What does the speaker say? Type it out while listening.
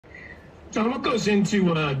John, what goes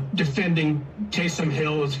into defending Taysom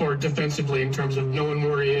Hill as far defensively in terms of knowing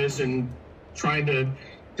where he is and trying to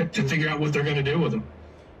figure out what they're going to do with him?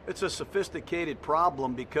 It's a sophisticated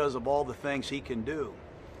problem because of all the things he can do.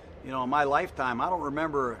 You know, in my lifetime, I don't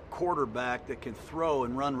remember a quarterback that can throw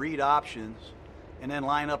and run read options and then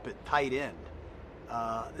line up at tight end.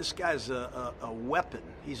 This guy's a weapon.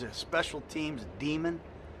 He's a special teams demon.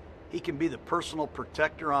 He can be the personal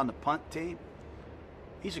protector on the punt team.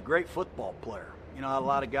 He's a great football player. You know, a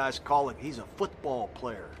lot of guys call it, he's a football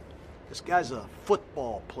player. This guy's a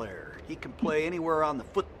football player. He can play anywhere on the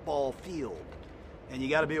football field. And you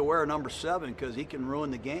got to be aware of number 7 because he can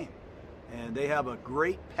ruin the game. And they have a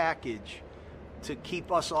great package to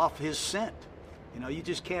keep us off his scent. You know, you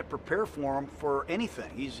just can't prepare for him for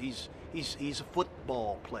anything. He's a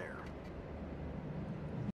football player.